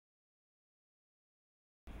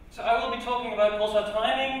So I will be talking about pulsar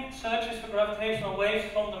timing, searches for gravitational waves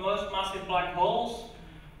from the most massive black holes.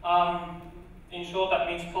 In short, that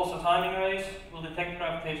means pulsar timing arrays will detect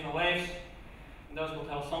gravitational waves, and those will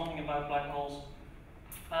tell us something about black holes.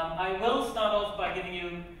 I will start off by giving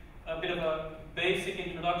you a bit of a basic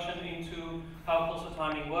introduction into how pulsar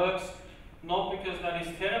timing works, not because that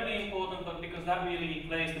is terribly important, but because that really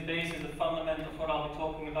lays the basis, the fundament of what I'll be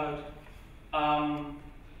talking about.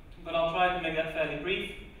 But I'll try to make that fairly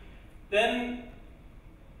brief. Then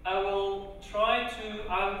I will try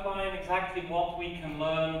to outline exactly what we can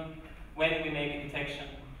learn when we make a detection,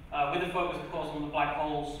 with a focus, of course, on the black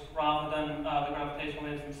holes rather than the gravitational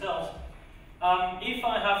waves themselves. If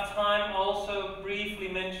I have time, I'll also briefly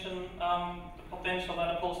mention the potential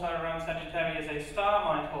that a pulsar around Sagittarius A star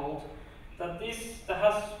might hold. That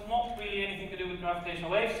has not really anything to do with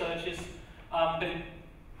gravitational wave searches, but it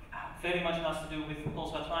very much has to do with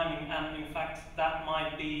pulsar timing, and in fact that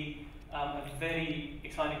might be a very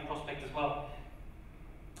exciting prospect as well.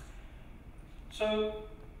 So,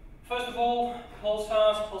 first of all,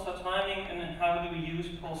 pulsars, pulsar timing, and then how do we use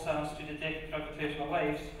pulsars to detect gravitational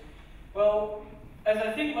waves? Well, as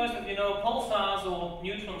I think most of you know, pulsars or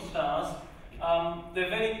neutron stars, they're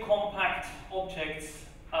very compact objects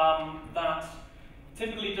that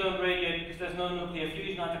typically don't radiate because there's no nuclear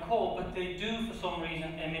fusion at the core, but they do for some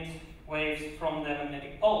reason emit waves from their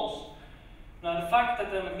magnetic poles. Now, the fact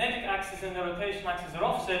that the magnetic axis and the rotation axis are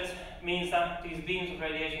offset means that these beams of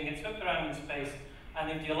radiation get swept around in space,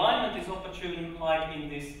 and if the alignment is opportune, like in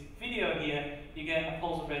this video here, you get a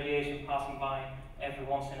pulse of radiation passing by every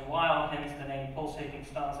once in a while, hence the name pulsating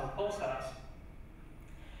stars or pulsars.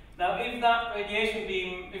 Now, if that radiation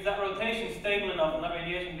beam, if that rotation is stable enough and that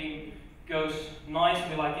radiation beam goes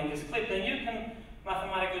nicely like in this clip, then you can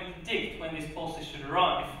mathematically predict when these pulses should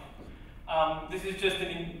arrive. This is just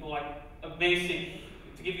a basic,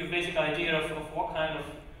 to give you a basic idea of what kind of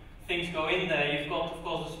things go in there. You've got, of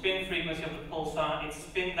course, the spin frequency of the pulsar. It's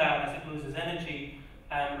spin down as it loses energy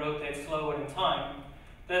and rotates slower in time.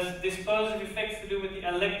 There's dispersive effects to do with the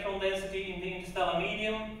electron density in the interstellar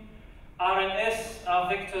medium. R and S are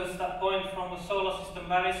vectors that point from the solar system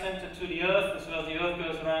barycenter to the Earth, as well as the Earth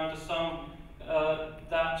goes around the Sun.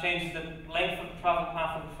 That changes the length of the travel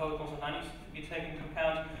path of the photons, and that needs to be taken into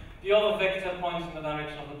account. The other vector points in the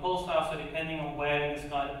direction of the pulsar, so depending on where in the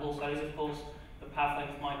sky the pulsar is, of course, the path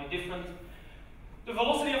length might be different. The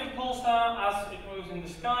velocity of the pulsar as it moves in the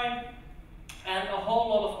sky, and a whole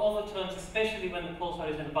lot of other terms, especially when the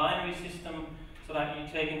pulsar is in a binary system, so that you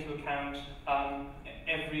take into account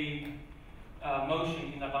every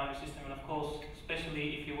motion in that binary system. And of course,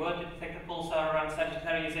 especially if you were to detect a pulsar around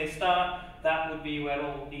Sagittarius A star, that would be where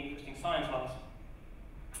all the interesting science lies.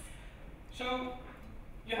 So,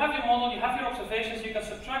 you have your model, you have your observations, you can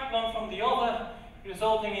subtract one from the other,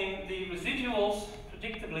 resulting in the residuals,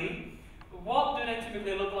 predictably. What do they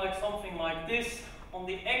typically look like? Something like this. On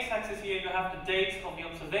the x-axis here you have the date of the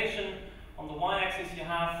observation, on the y-axis you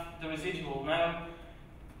have the residual. Now,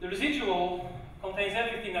 the residual contains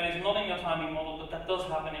everything that is not in your timing model, but that does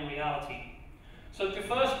happen in reality. So the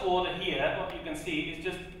first order here, what you can see is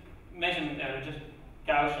just measurement error, just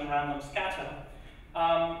Gaussian random scatter.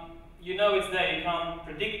 You know it's there, you can't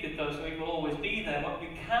predict it though, so it will always be there. What you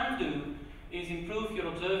can do is improve your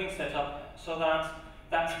observing setup so that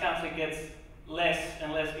that scatter gets less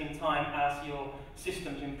and less in time as your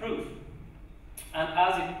systems improve. And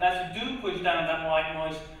as you do push down that white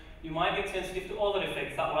noise, you might get sensitive to other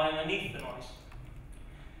effects that lie underneath the noise.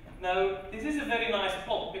 Now, this is a very nice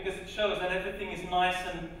plot because it shows that everything is nice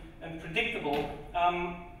and predictable.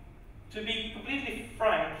 To be completely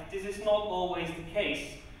frank, this is not always the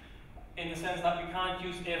case, in the sense that we can't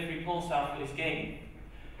use every pulsar for this game.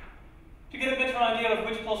 To get a better idea of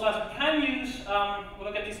which pulsars we can use, we'll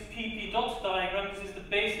look at this PP dot diagram. This is the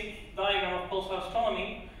basic diagram of pulsar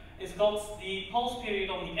astronomy. It's got the pulse period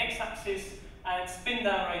on the x-axis and its spin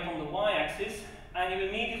down rate on the y-axis, and you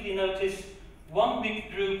immediately notice one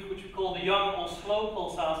big group which we call the young or slow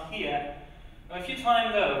pulsars here. Now, if you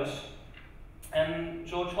time those, and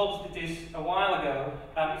George Hobbs did this a while ago,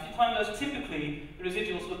 if you time those, typically the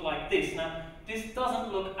residuals look like this. Now, this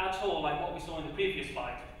doesn't look at all like what we saw in the previous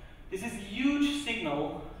slide. This is a huge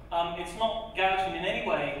signal. It's not Gaussian in any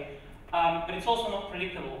way, but it's also not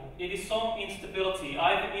predictable. It is some instability,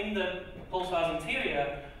 either in the pulsar's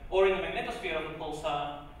interior or in the magnetosphere of the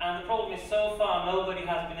pulsar, and the problem is so far nobody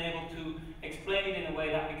has been able to explain it in a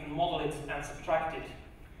way that we can model it and subtract it.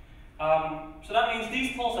 So that means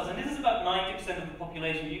these pulsars, and this is about 90% of the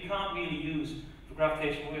population, you can't really use for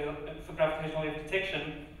gravitational wave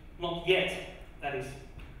detection, not yet, that is.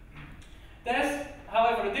 There's,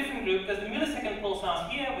 however, a different group. There's the millisecond pulsar pulsars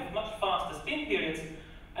here with much faster spin periods,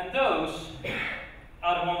 and those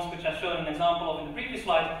are the ones which I showed an example of in the previous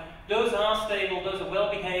slide. Those are stable, those are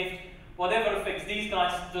well behaved. Whatever affects these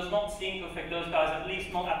guys does not seem to affect those guys, at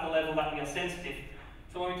least not at the level that we are sensitive.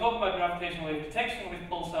 So when we talk about gravitational wave detection with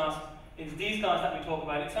pulsars, it's these guys that we talk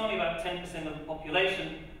about. It's only about 10% of the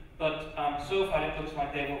population, but so far it looks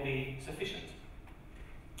like they will be sufficient.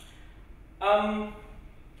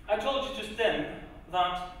 I told you just then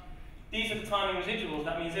that these are the timing residuals.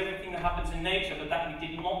 That means everything that happens in nature, but that we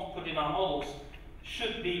did not put in our models,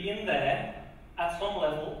 should be in there at some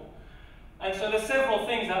level. And so there's several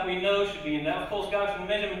things that we know should be in there. Of course, Gaussian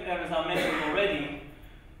measurement errors are mentioned already.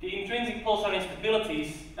 The intrinsic pulsar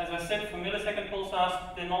instabilities, as I said, for millisecond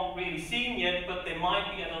pulsars, they're not really seen yet, but they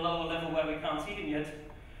might be at a lower level where we can't see them yet.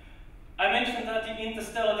 I mentioned that the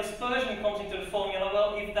interstellar dispersion comes into the formula.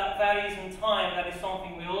 Well, if that varies in time, that is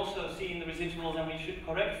something we also see in the residuals, and we should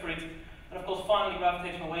correct for it. And of course, finally,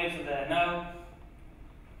 gravitational waves are there. Now,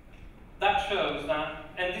 that shows that,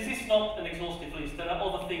 and this is not an exhaustive list, there are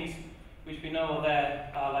other things which we know are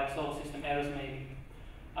there, like solar system errors maybe.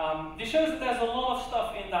 This shows that there's a lot of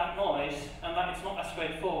stuff in that noise, and that it's not as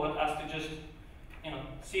straightforward as to just,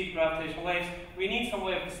 see the gravitational waves. We need some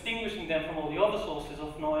way of distinguishing them from all the other sources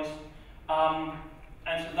of noise,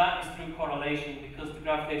 and so that is through correlation, because the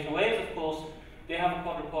gravitational waves, of course, they have a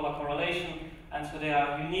quadrupolar correlation, and so they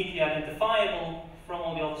are uniquely identifiable from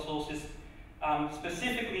all the other sources.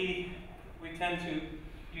 Specifically, we tend to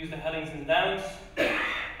use the Hellings and Downs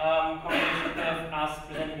correlation curve as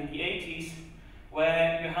presented in the 80s,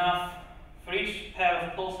 where you have, for each pair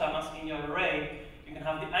of pulsars in your array, you can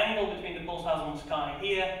have the angle between the pulsars on the sky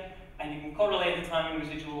here, and you can correlate the timing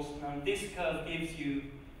residuals, and this curve gives you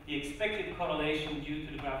the expected correlation due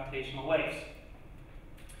to the gravitational waves.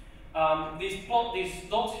 These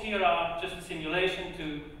dots here are just a simulation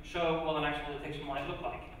to show what an actual detection might look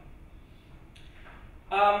like.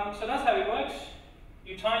 So that's how it works.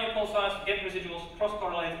 You time your pulsars, get residuals,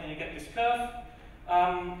 cross-correlate, and you get this curve.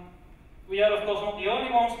 We are, of course, not the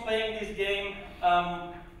only ones playing this game.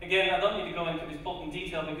 Again, I don't need to go into this plot in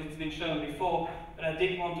detail because it's been shown before, but I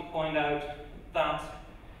did want to point out that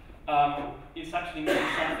it's actually maybe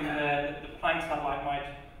something that the Planck satellite might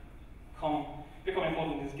become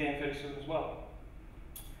important in this game very soon as well.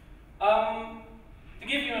 To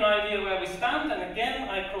give you an idea where we stand, and again,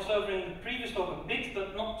 I cross over in the previous talk a bit,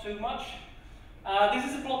 but not too much. This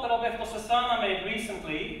is a plot that Alberto Sassana made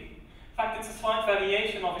recently. In fact, it's a slight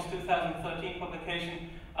variation of his 2013 publication,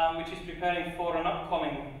 which is preparing for an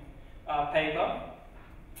upcoming paper.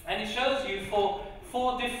 And it shows you for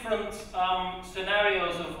 4 different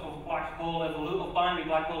scenarios of black hole of binary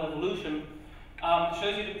black hole evolution. It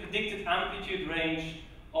shows you the predicted amplitude range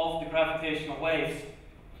of the gravitational waves.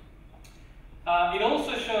 It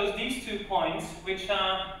also shows these 2 points, which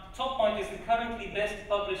are, top point is the currently best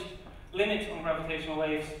published limit on gravitational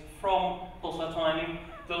waves from pulsar timing.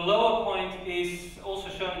 The lower point is also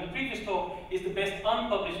shown in the previous talk, is the best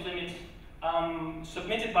unpublished limit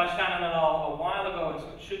submitted by Shannon et al. A while ago, and so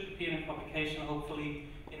it should appear in publication hopefully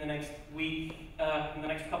in the next week, in the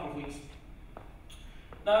next couple of weeks.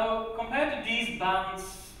 Now, compared to these bands,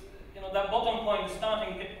 that bottom point is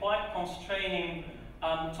starting to get quite constraining.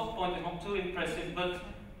 The top point is not too impressive, but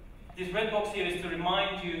this red box here is to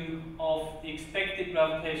remind you of the expected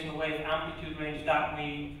gravitational wave amplitude range that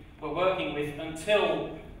we were working with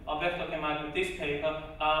until Alberto came out with this paper.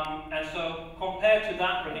 And so compared to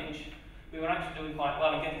that range, we were actually doing quite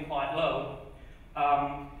well and getting quite low.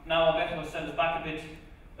 Now Alberto has sent us back a bit,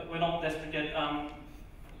 but we're not desperate yet.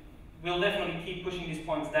 We'll definitely keep pushing these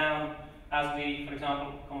points down as we, for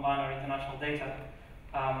example, combine our international data.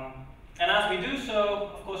 And as we do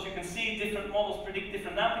so, of course, you can see different models predict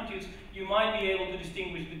different amplitudes. You might be able to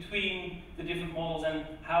distinguish between the different models and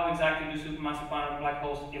how exactly do supermassive binary black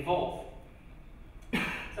holes evolve.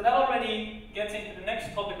 So that already gets into the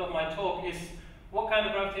next topic of my talk, is what kind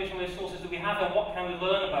of gravitational wave sources do we have and what can we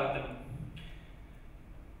learn about them?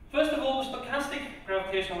 First of all, the stochastic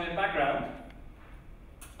gravitational wave background.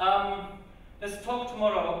 There's a talk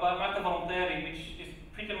tomorrow by Marta Volonteri, which is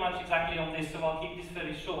pretty much exactly on this, so I'll keep this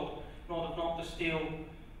very short in order not to steal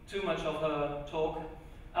too much of her talk.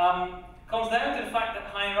 Comes down to the fact that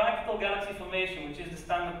hierarchical galaxy formation, which is the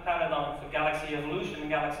standard paradigm for galaxy evolution and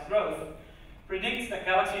galaxy growth, predicts that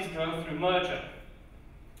galaxies grow through merger.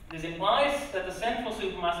 This implies that the central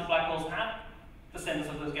supermassive black holes at the centers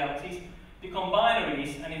of those galaxies become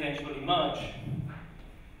binaries and eventually merge.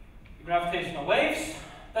 The gravitational waves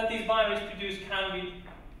that these binaries produce can be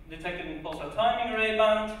detected in the pulsar timing array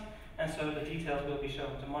band, and so the details will be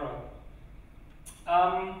shown tomorrow.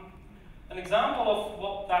 An example of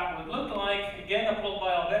what that would look like like, again, a plot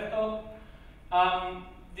by Alberto.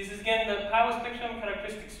 This is again the power spectrum,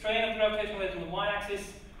 characteristic strain of gravitational waves on the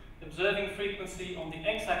y-axis, observing frequency on the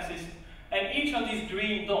x-axis, and each of these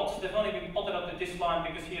green dots, they've only been plotted up to this line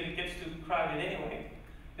because here it gets too crowded anyway,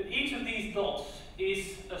 but each of these dots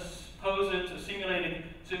is a supposed, a simulated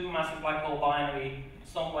supermassive black hole binary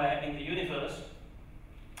somewhere in the universe,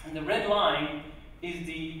 and the red line is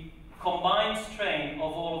the combined strain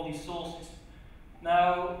of all of these sources.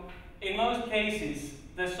 Now, in most cases,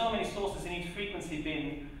 there's so many sources in each frequency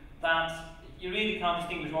bin that you really can't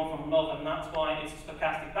distinguish one from another, and that's why it's a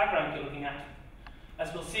stochastic background you're looking at.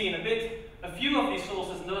 As we'll see in a bit, a few of these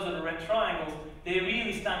sources, and those are the red triangles, they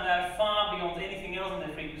really stand out far beyond anything else in their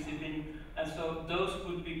frequency bin, and so those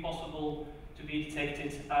would be possible to be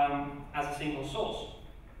detected as a single source.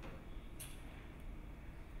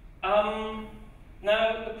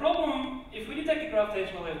 Now, the problem, if we detect a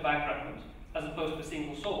gravitational wave background as opposed to a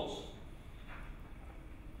single source,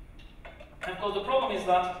 and of course the problem is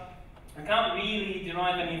that we can't really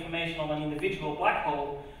derive any information on an individual black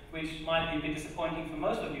hole, which might be a bit disappointing for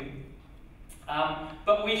most of you.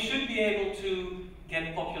 But we should be able to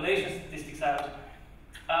get population statistics out.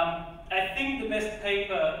 I think the best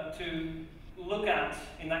paper to look at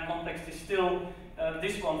in that context is still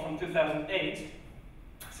this one from 2008,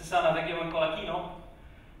 Cesana, Vecchio and Colacchino.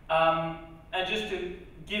 And just to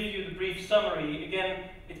give you the brief summary, again,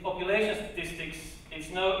 it's population statistics, it's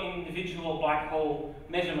no individual black hole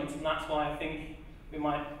measurements, and that's why I think we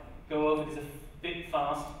might go over this a bit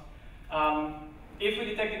fast. If we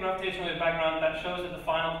detect a gravitational wave background, that shows that the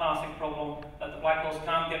final passing problem, that the black holes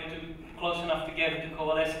can't get too close enough together to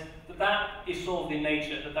coalesce, that is solved in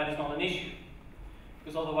nature, that is not an issue,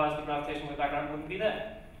 because otherwise the gravitational wave background wouldn't be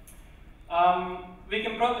there. We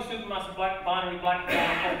can probe the supermassive binary black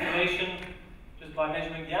hole population just by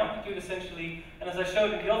measuring the amplitude essentially, and as I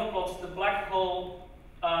showed in the other plots, the black hole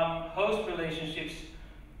host relationships,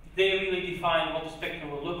 they really define what the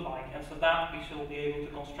spectrum will look like, and so that we shall be able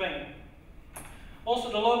to constrain.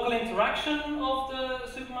 Also, the local interaction of the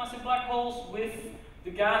supermassive black holes with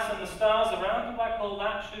the gas and the stars around the black hole,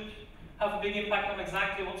 that should have a big impact on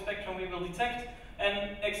exactly what spectrum we will detect.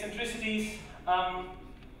 And eccentricities,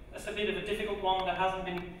 that's a bit of a difficult one. There hasn't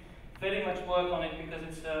been very much work on it because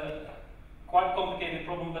it's a quite complicated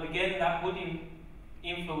problem, but again, that would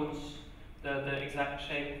influence the exact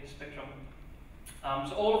shape of the spectrum.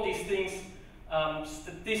 So all of these things,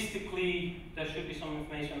 statistically, there should be some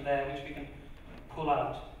information there which we can pull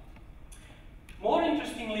out. More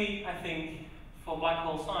interestingly, I think, for black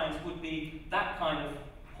hole science would be that kind of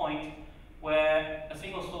point where a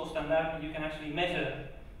single source stands out and you can actually measure,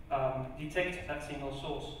 detect that single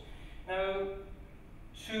source. Now,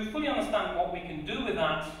 to fully understand what we can do with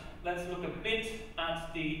that, let's look a bit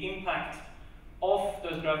at the impact of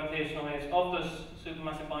those gravitational waves, of those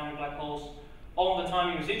supermassive binary black holes on the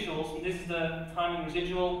timing residuals. And this is the timing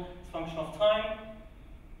residual, it's a function of time.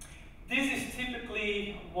 This is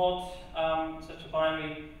typically what such a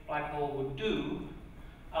binary black hole would do.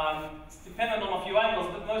 It's dependent on a few angles,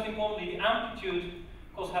 but most importantly, the amplitude,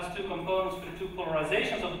 of course, has two components for the two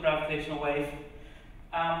polarizations of the gravitational wave.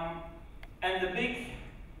 And the big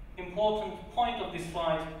important point of this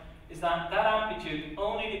slide is that that amplitude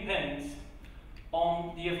only depends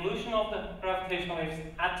on the evolution of the gravitational waves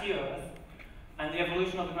at the Earth and the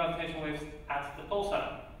evolution of the gravitational waves at the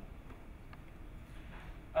pulsar.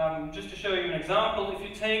 Just to show you an example, if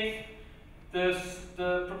you take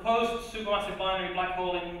the proposed supermassive binary black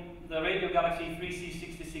hole in the radio galaxy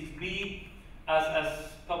 3C66b,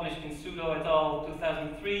 as published in Sudo et al.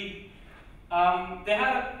 2003, they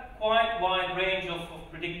had a quite wide range of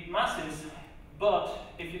predicted masses, but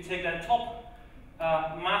if you take that top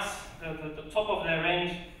mass, the top of their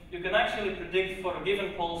range, you can actually predict for a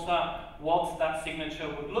given pulsar what that signature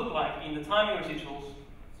would look like in the timing residuals.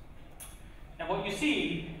 And what you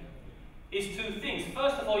see is two things.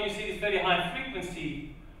 First of all, you see this very high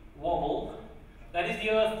frequency wobble. That is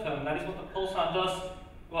the Earth term. That is what the pulsar does.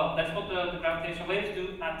 Well, that's what the gravitational waves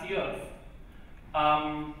do at the Earth.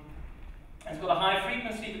 It's got a high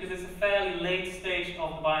frequency because it's a fairly late stage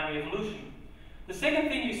of the binary evolution. The second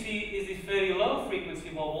thing you see is this very low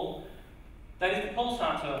frequency wobble. That is the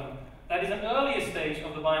pulsar term. That is an earlier stage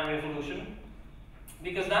of the binary evolution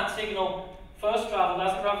because that signal first traveled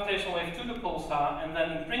as a gravitational wave to the pulsar and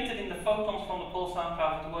then imprinted in the photons from the pulsar and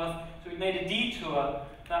traveled to Earth. So it made a detour.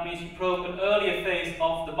 That means you probe an earlier phase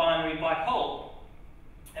of the binary black hole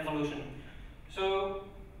evolution. So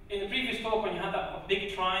in the previous talk, when you had that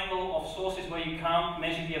big triangle of sources where you can't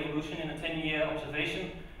measure the evolution in a 10-year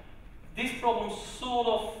observation, this problem sort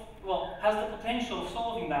of, well, has the potential of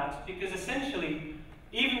solving that because essentially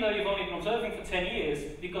even though you've only been observing for 10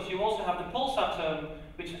 years, because you also have the pulsar term,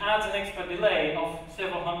 which adds an extra delay of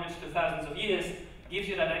several hundreds to thousands of years, gives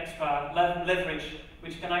you that extra leverage,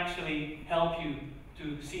 which can actually help you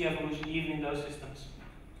to see evolution even in those systems.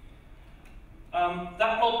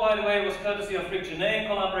 That plot, by the way, was courtesy of Rick Genet and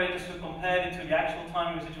collaborators, who compared it to the actual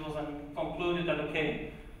time residuals and concluded that,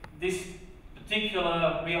 okay, this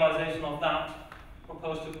particular realization of that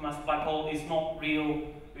proposed supermassive black hole is not real.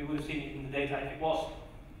 We would have seen it in the data if it was.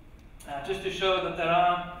 Just to show that there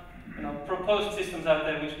are proposed systems out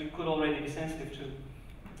there which we could already be sensitive to.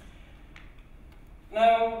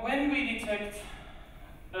 Now, when we detect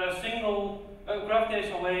a single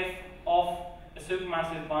gravitational wave of a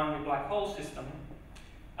supermassive binary black hole system,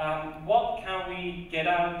 what can we get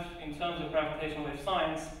out in terms of gravitational wave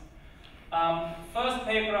science? First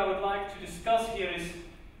paper I would like to discuss here is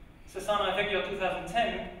Cesana Vecchio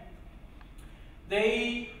 2010.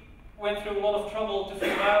 They went through a lot of trouble to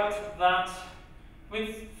figure out that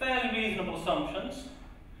with fairly reasonable assumptions,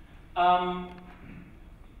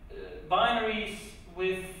 binaries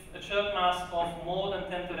with a chirp mass of more than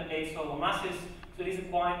 10 to the 8 solar masses, so these are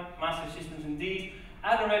quite massive systems indeed,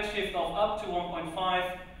 at a redshift of up to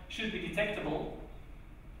 1.5 should be detectable.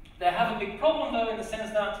 They have a big problem though, in the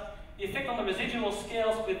sense that the effect on the residual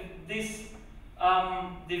scales with this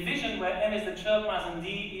division where m is the chirp mass and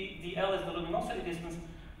dl is the luminosity distance.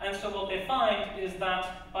 And so what they find is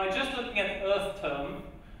that by just looking at the Earth term,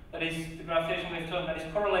 that is the gravitational wave term that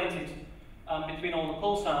is correlated between all the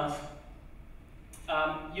pulsars,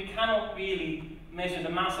 you cannot really measure the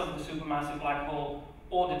mass of the supermassive black hole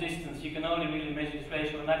or the distance. You can only really measure this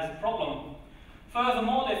ratio, and that is a problem.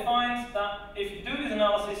 Furthermore, they find that if you do this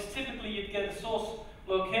analysis, typically you'd get a source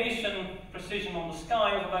location precision on the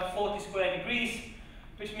sky of about 40 square degrees,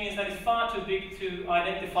 which means that it's far too big to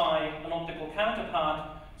identify an optical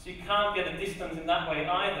counterpart, so you can't get a distance in that way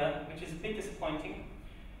either, which is a bit disappointing.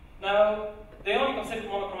 Now, they only consider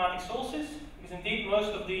monochromatic sources, because indeed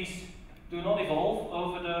most of these do not evolve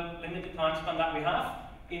over the limited time span that we have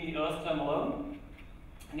in the Earth term alone.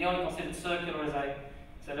 And they only considered circular, as I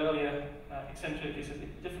said earlier, eccentric is a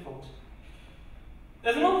bit difficult.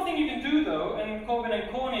 There's another thing you can do though, and Corbin and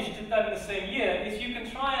Cornish did that in the same year, is you can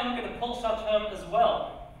try and look at the pulsar term as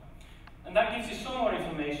well. And that gives you some more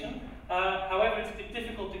information. However, it's a bit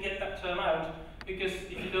difficult to get that term out, because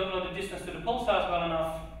if you don't know the distance to the pulsars well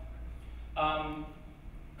enough,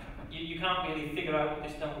 you can't really figure out what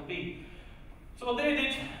this term would be. So what they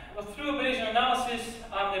did was, through a Bayesian analysis,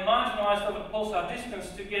 they marginalized over the pulsar distance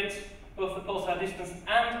to get both the pulsar distance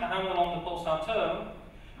and a handle on the pulsar term.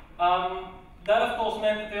 That of course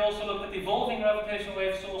meant that they also looked at evolving gravitational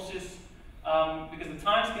wave sources, because the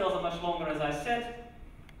timescales are much longer, as I said.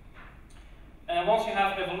 And once you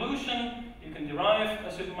have evolution, you can derive a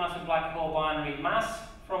supermassive black hole binary mass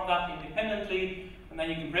from that independently, and then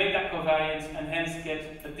you can break that covariance and hence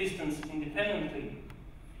get the distance independently.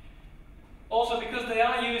 Also, because they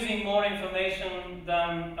are using more information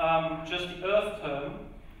than just the Earth term,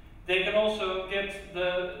 they can also get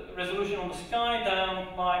the resolution on the sky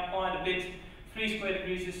down by quite a bit. 3 square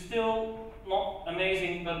degrees is still not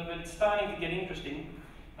amazing, but it's starting to get interesting.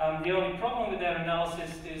 The only problem with their analysis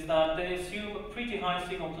is that they assume a pretty high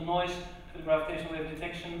signal to noise for the gravitational wave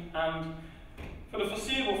detection, and for the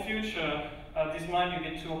foreseeable future, this might be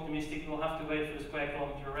a bit too optimistic. We'll have to wait for the square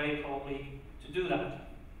kilometer array probably to do that.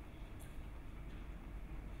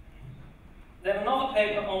 Then another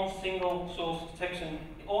paper on single source detection,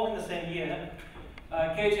 all in the same year.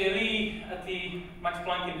 KJ Lee at the Max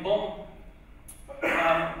Planck in Bonn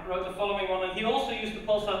wrote the following one, and he also used the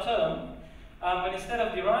pulsar term, but instead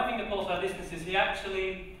of deriving the pulsar distances, he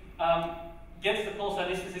actually gets the pulsar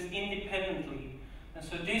distances independently. And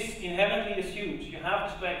so this inherently assumes you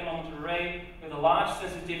have a square kilometer array with a large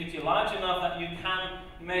sensitivity, large enough that you can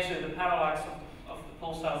measure the parallax of the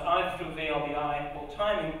pulsars either through VLBI or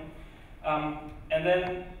timing. And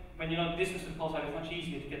then when you know the distance to the pulsar, it's much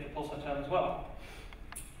easier to get the pulsar term as well.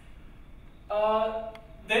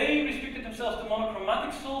 They restricted themselves to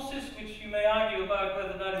monochromatic sources, which you may argue about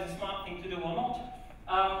whether that is a smart thing to do or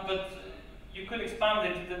not. But you could expand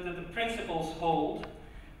it, the principles hold.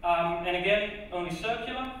 And again, only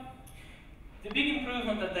circular. The big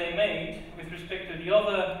improvement that they made with respect to the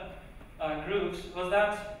other groups was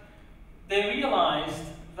that they realized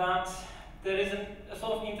that there is a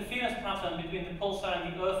sort of interference pattern between the pulsar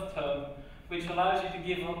and the Earth term, which allows you to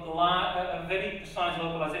give a very precise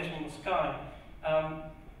localization on the sky.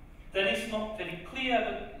 That is not very clear,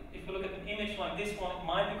 but if you look at an image like this one, it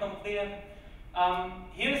might become clear.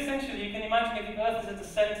 Here essentially, you can imagine if the Earth is at the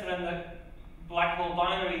center and the black hole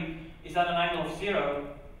binary is at an angle of 0,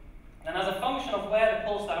 And as a function of where the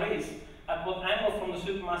pulsar is, at what angle from the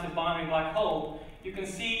supermassive binary black hole, you can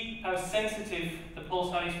see how sensitive the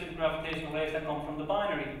pulsar is to the gravitational waves that come from the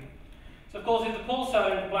binary. So of course, if the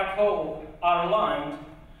pulsar and the black hole are aligned,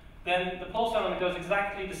 then the pulsar undergoes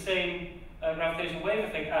exactly the same gravitational wave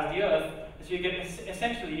effect as the Earth. So you get,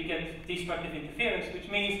 essentially, you get destructive interference, which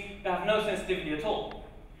means you have no sensitivity at all.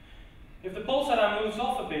 If the pulsar then moves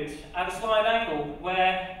off a bit at a slight angle,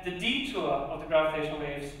 where the detour of the gravitational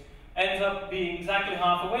waves ends up being exactly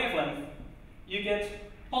half a wavelength, you get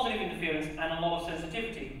positive interference and a lot of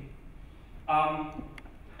sensitivity.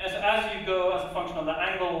 As you go as a function of that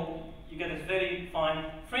angle, you get a very fine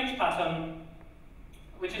fringe pattern,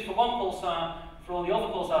 which is for one pulsar. For all the other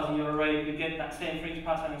pulsars in your array, you get that same fringe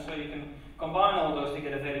pattern, and so you can combine all those to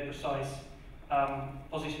get a very precise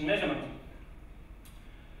position measurement.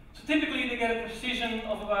 So typically they get a precision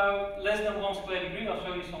of about less than 1 square degree. I'll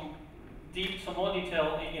show you some more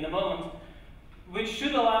detail in a moment, which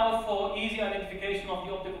should allow for easy identification of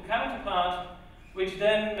the optical counterpart, which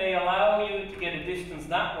then may allow you to get a distance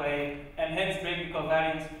that way, and hence break the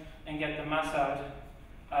covariance and get the mass out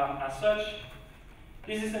as such.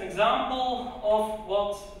 This is an example of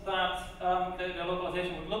what that the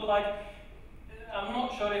localization would look like. I'm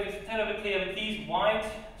not sure if it's terribly clear, but these white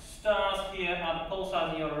stars here are the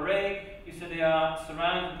pulsars in your array. You see they are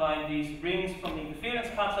surrounded by these rings from the interference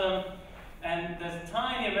pattern, and there's a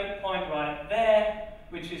tiny red point right there,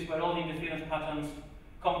 which is where all the interference patterns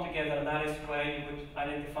come together, and that is where you would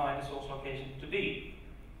identify the source location to be.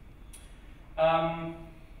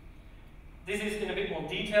 This is in a bit more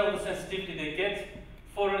detail, the sensitivity they get.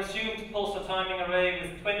 For an assumed pulsar timing array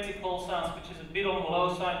with 20 pulsars, which is a bit on the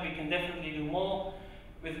low side, we can definitely do more.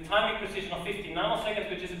 With a timing precision of 50 nanoseconds,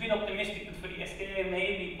 which is a bit optimistic, but for the SKA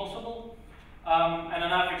may be possible, and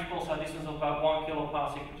an average pulsar distance of about 1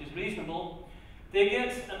 kiloparsec, which is reasonable. They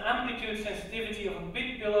get an amplitude sensitivity of a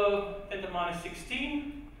bit below 10 to the minus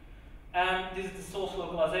 16, and this is the source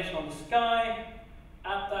localization of the sky.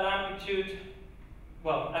 At that amplitude,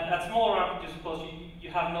 well, at smaller amplitudes, of course, you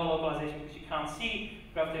have no localization because you can't see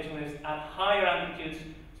gravitational waves. At higher amplitudes,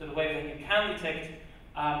 so the waves that you can detect,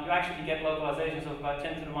 you actually get localizations of about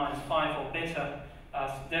 10 to the minus 5 or better,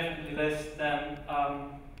 so definitely less than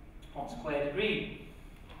 1 square degree.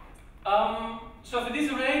 So for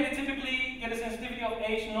this array, they typically get a sensitivity of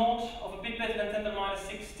H0 of a bit better than 10 to the minus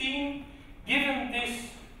 16. Given this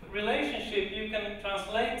relationship, you can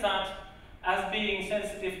translate that as being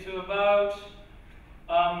sensitive to about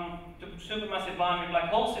to supermassive binary black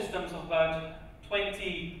hole systems of about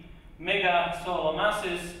 20 mega solar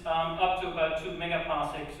masses up to about 2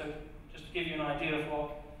 megaparsecs. So just to give you an idea of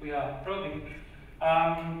what we are probing.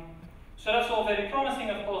 So that's all very promising.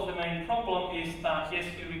 Of course, the main problem is that yes,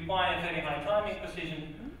 you require very high timing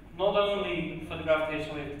precision, not only for the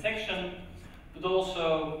gravitational wave detection, but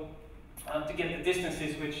also to get the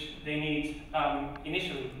distances which they need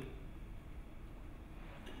initially.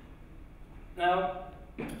 Now,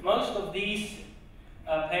 most of these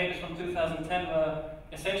papers from 2010 were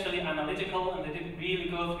essentially analytical, and they didn't really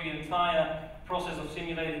go through the entire process of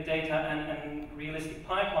simulated data and realistic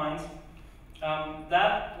pipelines.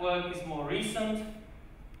 That work is more recent.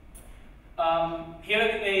 Here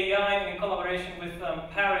at the AEI, in collaboration with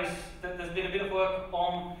Paris, there's been a bit of work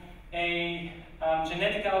on a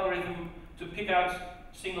genetic algorithm to pick out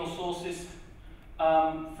single sources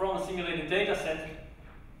from a simulated data set.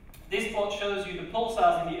 This plot shows you the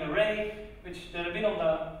pulsars in the array, which they're a bit on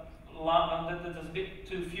the, there's a bit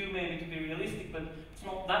too few maybe to be realistic, but it's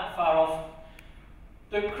not that far off.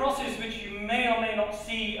 The crosses which you may or may not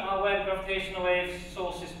see are where the gravitational wave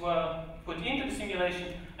sources were put into the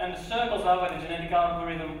simulation, and the circles are where the genetic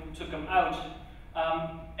algorithm took them out.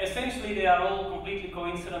 Essentially, they are all completely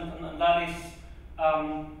coincident, and that is,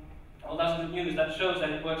 well, that's good news. That shows that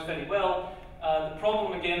it works very well. The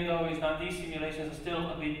problem again, though, is that these simulations are still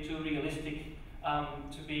a bit too realistic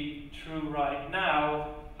to be true right now.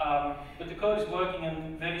 But the code is working,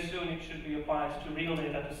 and very soon it should be applied to real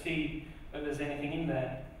data to see whether there's anything in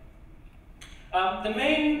there. The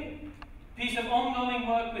main piece of ongoing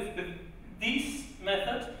work with this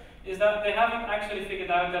method is that they haven't actually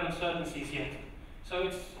figured out their uncertainties yet. So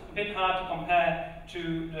it's a bit hard to compare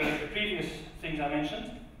to the previous things I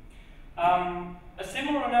mentioned. A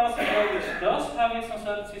similar analysis which does have its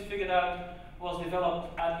uncertainties figured out was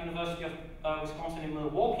developed at the University of Wisconsin in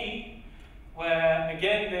Milwaukee, where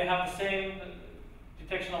again they have the same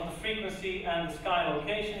detection of the frequency and the sky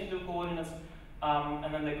location in two coordinates,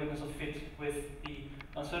 and then they could also fit with the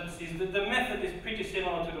uncertainties. The method is pretty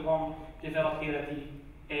similar to the one developed here at the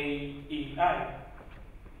AEI.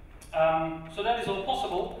 So that is all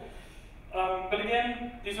possible. But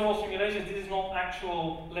again, these are all simulations. This is not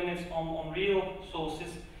actual limits on real sources.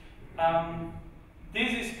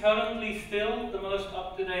 This is currently still the most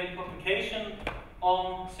up-to-date publication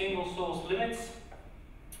on single-source limits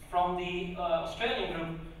from the Australian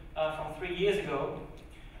group from 3 years ago.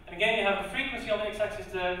 And again, you have the frequency on the x-axis,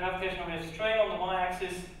 the gravitational wave strain on the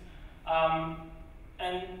y-axis,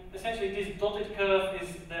 and essentially this dotted curve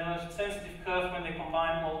is the most sensitive curve when they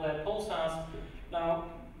combine all their pulsars. Now,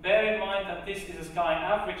 bear in mind that this is a sky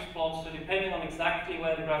average plot, so depending on exactly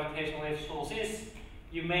where the gravitational wave source is,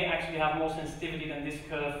 you may actually have more sensitivity than this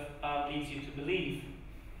curve leads you to believe.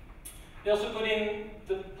 They also put in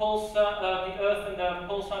the pulsar, the Earth and the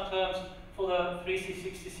pulsar terms for the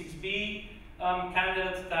 3C66b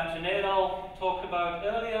candidate that General talked about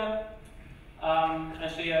earlier.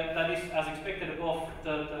 And so yeah, that is as expected above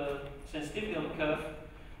the sensitivity of the curve.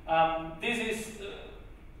 This is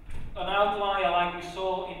an outlier like we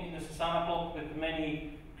saw in the Susanna plot with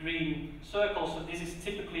many green circles. So this is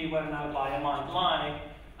typically where an outlier might lie,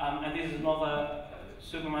 and this is another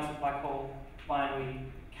supermassive black hole binary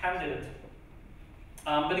candidate.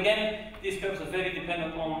 But again, these curves are very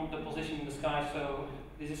dependent on the position in the sky, so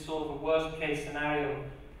this is sort of a worst case scenario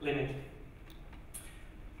limit.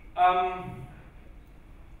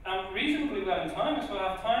 I'm reasonably well in time, so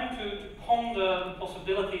I have time to ponder the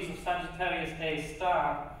possibilities of Sagittarius A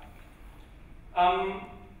star.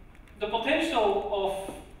 The potential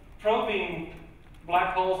of probing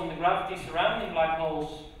black holes and the gravity surrounding black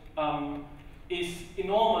holes is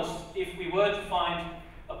enormous if we were to find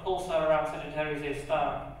a pulsar around Sagittarius A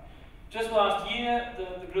star. Just last year,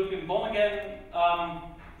 the group in Bonn again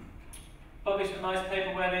published a nice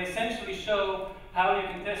paper where they essentially show how you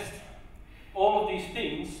can test all of these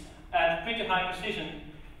things at pretty high precision,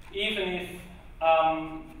 even if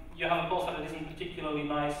you have a pulsar that isn't particularly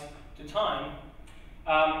nice to time.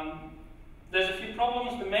 There's a few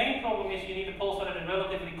problems. The main problem is you need a pulsar that is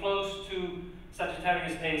relatively close to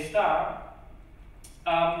Sagittarius A star,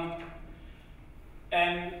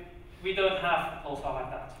 and we don't have a pulsar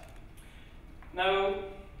like that. Now,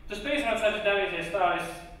 the space around Sagittarius A star is,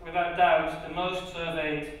 without doubt, the most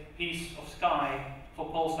surveyed piece of sky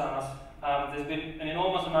for pulsars. There's been an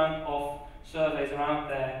enormous amount of surveys around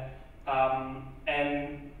there,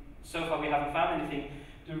 and so far we haven't found anything.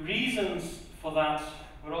 The reasons for that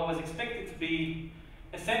were always expected to be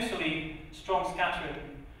essentially strong scattering,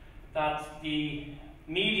 that the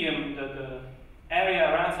medium, the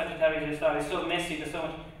area around Sagittarius A star is so messy, there's so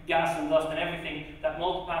much gas and dust and everything, that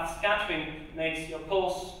multipath scattering makes your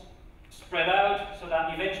pulse spread out so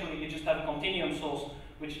that eventually you just have a continuum source,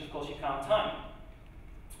 which of course you can't time.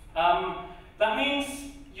 That means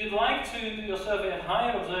you'd like to do your survey at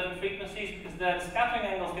higher observing frequencies because their scattering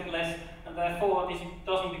angles get less, and therefore this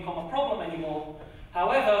doesn't become a problem anymore.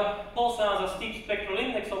 However, pulsars are steep spectral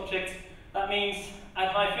index objects. That means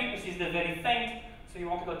at high frequencies they're very faint, so you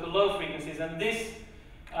want to go to low frequencies, and this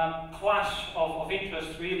clash of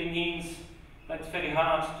interest really means that it's very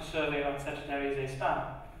hard to survey around Sagittarius A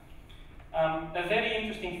star. A very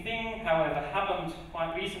interesting thing, however, happened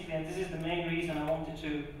quite recently, and this is the main reason I wanted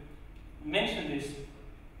to mention this,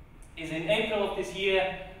 is in April of this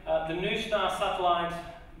year, the New Star satellite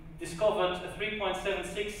discovered a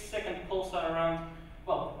 3.76 second pulsar around,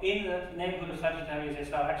 well, in the neighborhood of Sagittarius A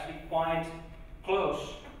star, actually quite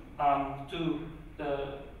close to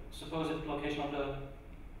the supposed location of the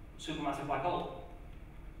supermassive black hole.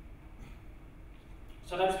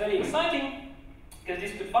 So that's very exciting, because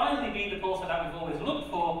this could finally be the pulsar that we've always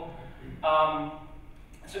looked for.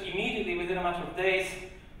 So immediately, within a matter of days,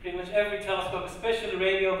 pretty much every telescope, especially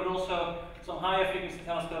radio, but also some higher frequency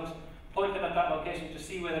telescopes, pointed at that location to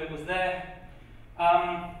see whether it was there.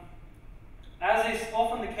 As is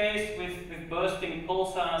often the case with bursting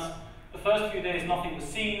pulsars, the first few days nothing was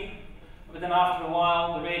seen, but then after a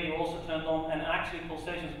while the radio also turned on and actually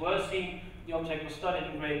pulsations were seen. The object was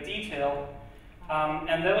studied in great detail,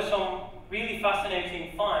 and there were some really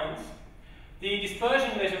fascinating finds. The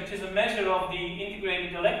dispersion measure, which is a measure of the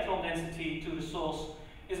integrated electron density to the source,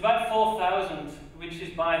 is about 4,000, which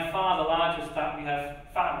is by far the largest that we have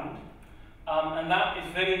found. And that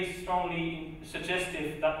is very strongly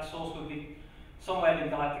suggestive that the source would be somewhere in the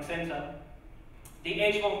galactic center. The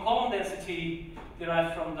H1 column density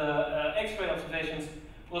derived from the X-ray observations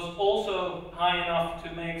was also high enough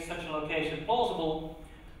to make such a location plausible.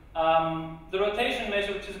 The rotation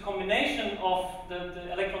measure, which is a combination of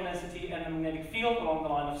the electron density and the magnetic field along the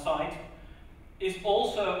line of sight, is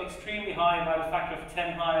also extremely high, by a factor of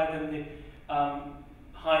 10 higher than the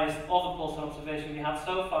highest other pulsar observation we had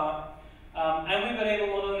so far. And we were able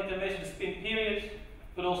not only to measure the spin period,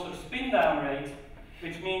 but also the spin down rate.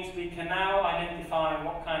 which means we can now identify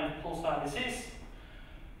what kind of pulsar this is.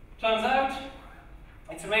 Turns out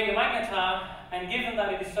it's a radiomagnetar, and given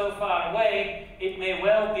that it is so far away, it may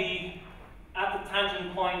well be at the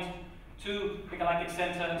tangent point to the galactic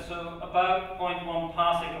center, so about 0.1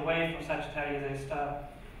 parsec away from Sagittarius A star.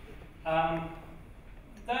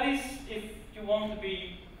 That is, if you want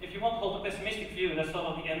to hold a pessimistic view, that's sort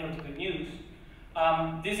of the end of the good news.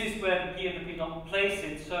 This is where the P and the P don't place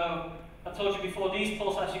it. So I told you before, these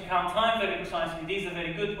pulsars you can't time very precisely. These are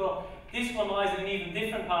very good. Well, this one lies in an even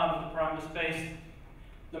different part of the parameter space,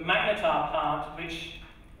 the magnetar part, which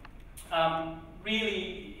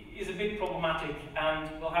really is a bit problematic, and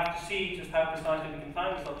we'll have to see just how precisely we can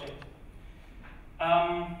time this object.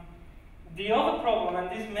 The other problem, and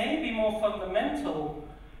this may be more fundamental,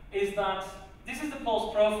 is that this is the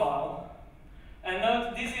pulse profile, and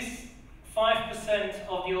note this is 5%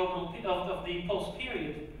 of the orbital of the pulse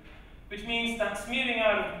period, which means that smearing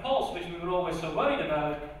out of the pulse, which we were always so worried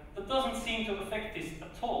about, that doesn't seem to affect this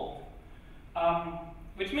at all.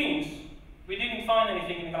 Which means we didn't find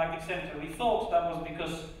anything in the galactic center. We thought that was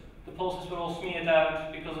because the pulses were all smeared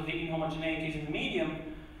out because of the inhomogeneities in the medium.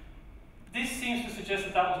 This seems to suggest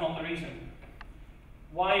that that was not the reason.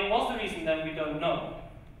 Why it was the reason, then, we don't know.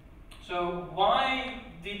 So why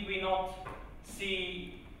did we not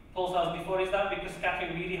see pulsars before? Is that because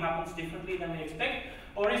scattering really happens differently than we expect?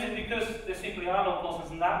 Or is it because there simply are no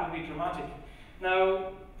pulsars, and that would be dramatic?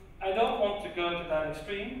 Now, I don't want to go to that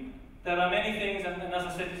extreme. There are many things, and as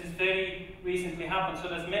I said, this has very recently happened, so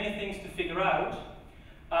there's many things to figure out.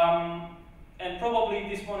 And probably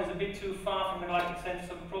this one is a bit too far from the galactic center,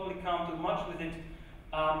 so we probably can't do much with it.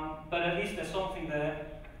 But at least there's something there.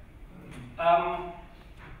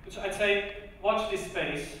 So I'd say, watch this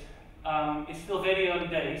space. It's still very early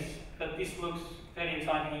days, but this looks very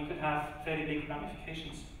exciting and could have very big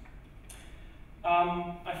ramifications.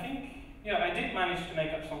 I think, yeah, I did manage to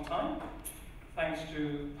make up some time,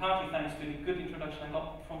 partly thanks to the good introduction I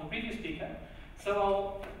got from the previous speaker. So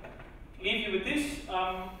I'll leave you with this.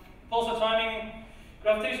 Pulsar timing,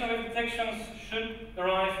 gravitational wave detections should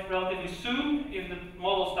arrive relatively soon if the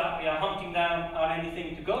models that we are hunting down are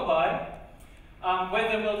anything to go by.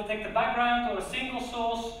 Whether we'll detect a background or a single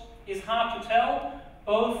source is hard to tell.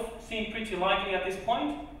 Both seem pretty likely at this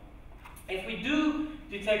point. If we do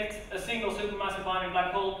detect a single supermassive binary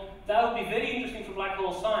black hole, that would be very interesting for black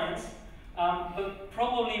hole science. But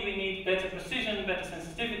probably we need better precision, better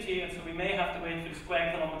sensitivity, and so we may have to wait for the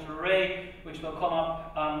square kilometer array, which will come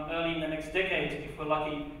up early in the next decade, if we're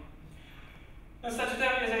lucky. And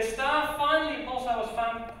Sagittarius A star, finally a pulsar was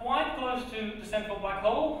found quite close to the central black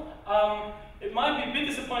hole. It might be a bit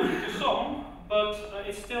disappointing to some, but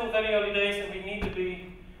it's still very early days, and we need to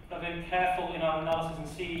be very careful in our analysis and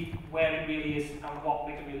see where it really is and what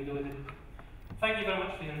we can really do with it. Thank you very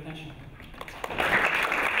much for your attention.